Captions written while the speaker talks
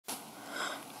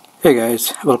Hey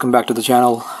guys, welcome back to the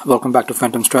channel. Welcome back to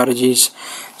Phantom.Strategies.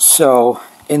 So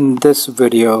in this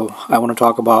video I want to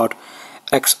talk about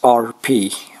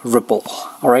XRP Ripple.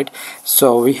 Alright,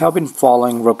 so we have been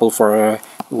following Ripple for a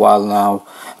while now.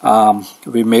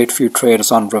 We made few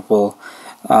trades on Ripple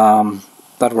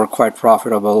that were quite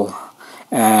profitable,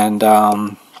 and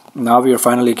now we are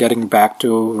finally getting back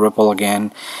to Ripple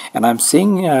again, and I'm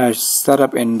seeing a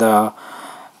setup in the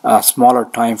smaller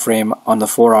time frame on the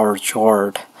 4-hour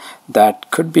chart that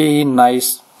could be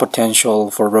nice potential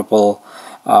for Ripple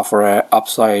for an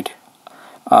upside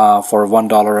for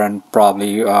 $1 and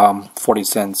probably 40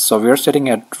 cents. So we are sitting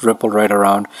at Ripple right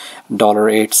around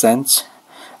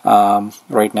 $1.08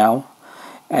 right now,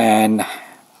 and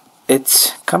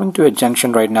it's coming to a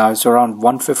junction right now. It's around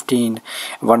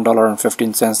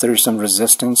 $1.15. There is some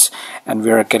resistance and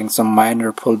we are getting some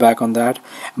minor pullback on that,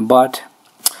 but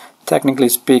technically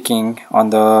speaking,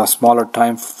 on the smaller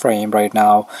time frame right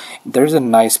now, there's a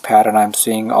nice pattern. I'm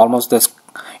seeing almost this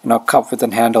cup with a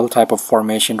handle type of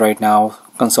formation right now,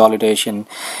 consolidation,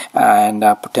 and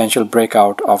potential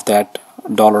breakout of that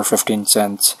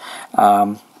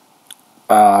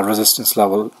 $1.15 resistance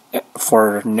level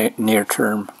for near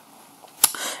term,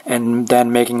 and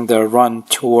then making the run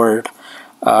toward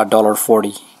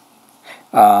 $1.40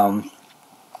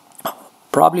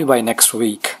 probably by next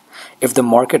week. If the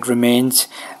market remains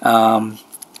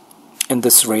in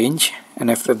this range, and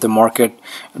if the market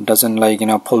doesn't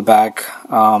pull back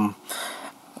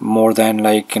more than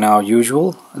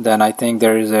usual, then I think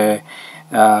there is a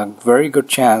very good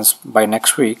chance by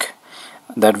next week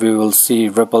that we will see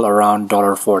Ripple around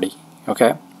 $1.40.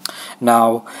 Okay,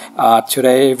 now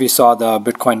today we saw the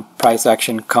Bitcoin price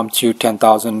action come to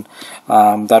 10,000.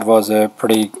 That was a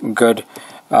pretty good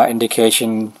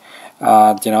indication.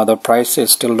 The price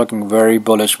is still looking very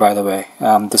bullish, by the way.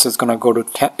 This is gonna go to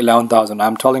 11,000.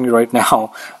 I'm telling you right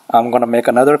now, I'm gonna make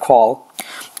another call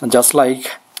just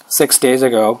like 6 days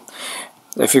ago.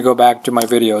 If you go back to my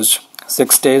videos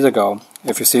 6 days ago,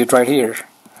 if you see it right here,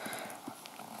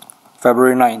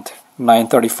 February 9th,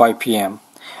 9:35 p.m.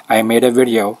 I made a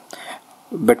video,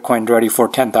 Bitcoin ready for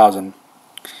 10,000.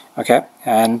 Okay,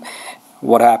 and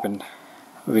what happened?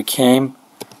 We came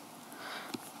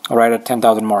right at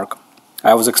 10,000 mark.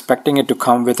 I was expecting it to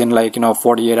come within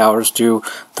 48 hours to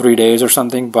 3 days or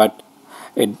something, but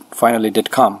it finally did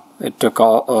come. It took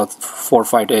 4 or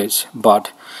 5 days,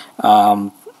 but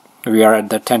we are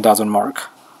at the 10,000 mark.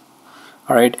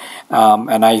 All right,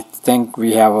 and I think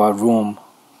we have a room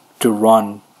to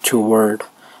run toward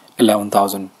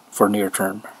 11,000 for near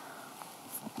term.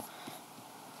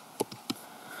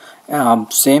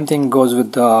 Same thing goes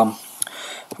with the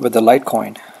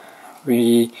Litecoin.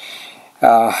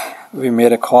 We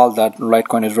made a call that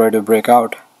Litecoin is ready to break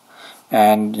out,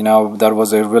 and that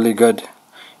was a really good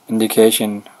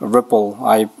indication. Ripple,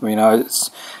 right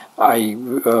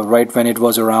when it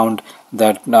was around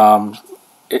that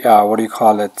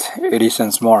 80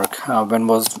 cents mark.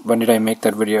 When did I make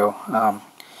that video?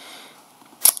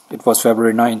 It was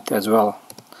February 9th as well,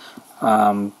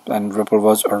 and Ripple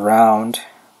was around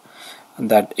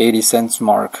that 80 cents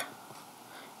mark,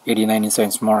 90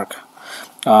 cents mark.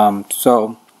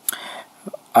 So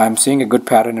I'm seeing a good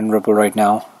pattern in Ripple right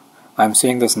now. I'm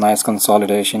seeing this nice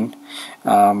consolidation,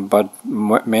 but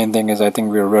main thing is I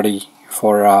think we're ready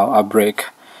for a break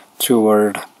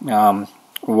toward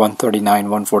 139,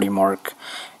 140 mark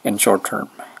in short term.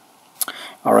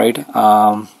 All right.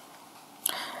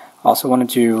 Also wanted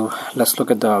to let's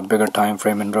look at the bigger time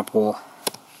frame in Ripple.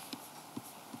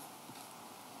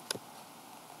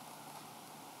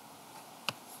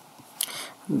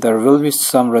 There will be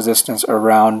some resistance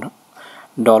around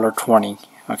 $1.20.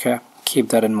 Okay, keep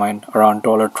that in mind, around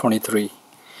 $1.23.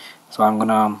 So I'm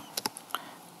gonna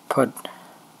put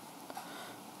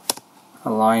a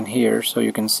line here so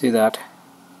you can see that.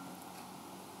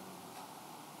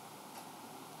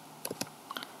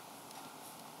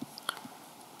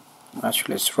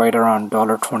 Actually, it's right around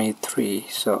 $1.23,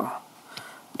 so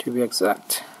to be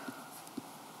exact.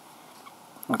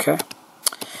 Okay,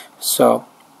 so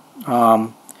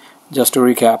just to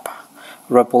recap,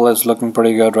 Ripple is looking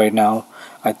pretty good right now.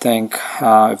 I think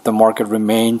if the market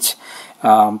remains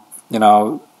at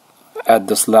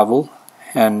this level,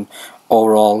 and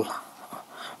overall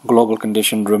global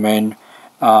conditions remain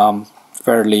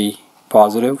fairly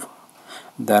positive,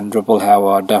 then Ripple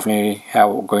definitely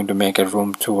going to make a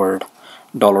room toward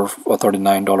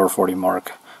 $1.39, $1.40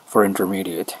 mark for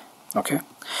intermediate. Okay,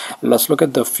 let's look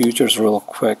at the futures real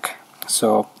quick.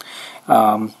 So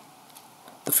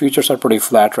the futures are pretty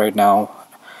flat right now.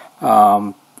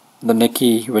 The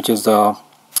Nikkei, which is the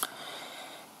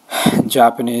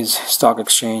Japanese stock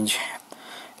exchange,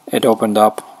 it opened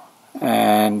up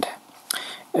and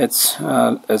it's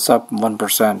up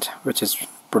 1%, which is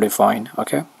pretty fine.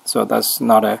 Okay, so that's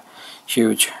not a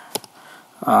huge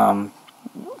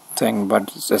thing,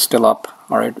 but it's still up.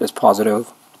 All right, it's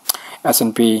positive.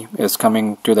 S&P is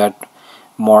coming to that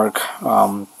mark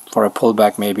for a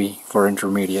pullback, maybe for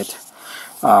intermediate.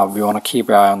 We want to keep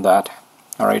an eye on that.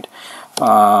 All right.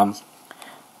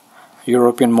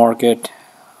 European market,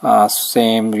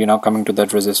 same, coming to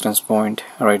that resistance point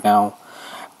right now,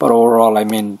 but overall, I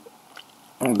mean,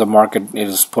 the market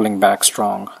is pulling back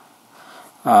strong.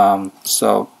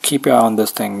 So keep your eye on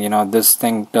this thing. This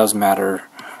thing does matter.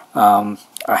 I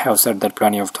have said that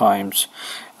plenty of times.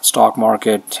 Stock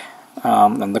market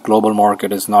and the global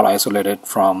market is not isolated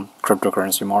from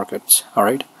cryptocurrency markets. All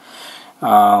right.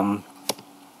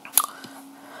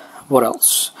 What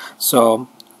else? So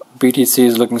BTC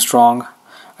is looking strong.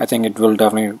 I think it will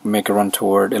definitely make a run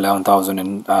toward 11,000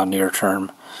 in near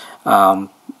term.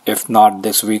 If not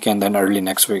this weekend, then early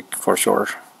next week for sure.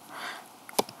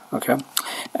 Okay.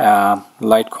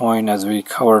 Litecoin, as we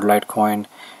covered Litecoin,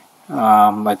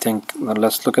 I think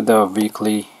let's look at the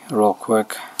weekly real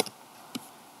quick.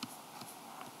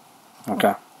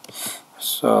 Okay,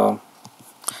 so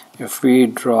if we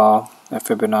draw a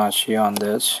Fibonacci on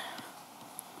this,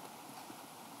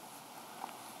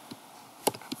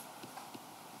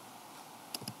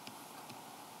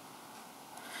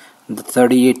 the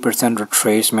 38%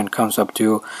 retracement comes up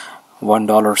to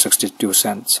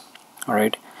 $1.62. All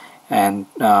right, and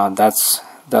that's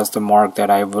the mark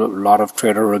that a lot of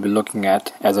traders will be looking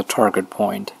at as a target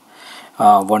point.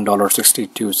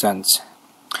 $1.62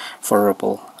 for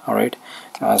Ripple. All right,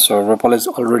 so Ripple is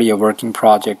already a working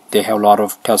project. They have a lot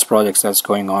of test projects that's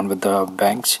going on with the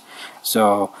banks,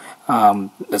 so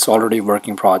it's already a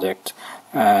working project,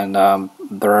 and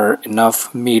there are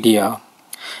enough media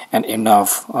and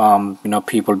enough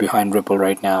people behind Ripple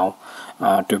right now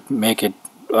to make it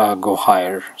go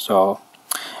higher. So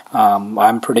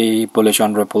I'm pretty bullish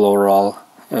on Ripple overall.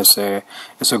 It's a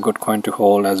good coin to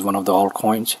hold as one of the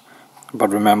altcoins,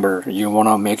 but remember, you want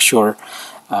to make sure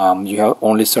you have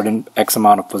only certain X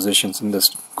amount of positions in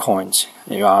this coins.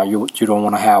 You don't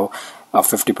want to have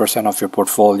 50% of your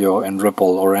portfolio in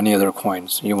Ripple or any other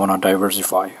coins. You want to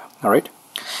diversify. All right.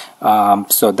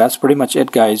 So that's pretty much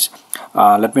it, guys.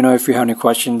 Let me know if you have any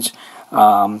questions.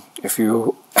 If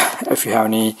you have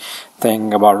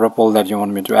anything about Ripple that you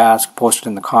want me to ask, post it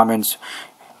in the comments.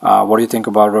 What do you think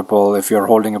about Ripple? If you're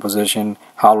holding a position,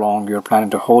 how long you're planning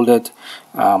to hold it,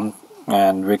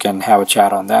 and we can have a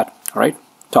chat on that. All right.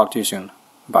 Talk to you soon.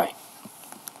 Bye.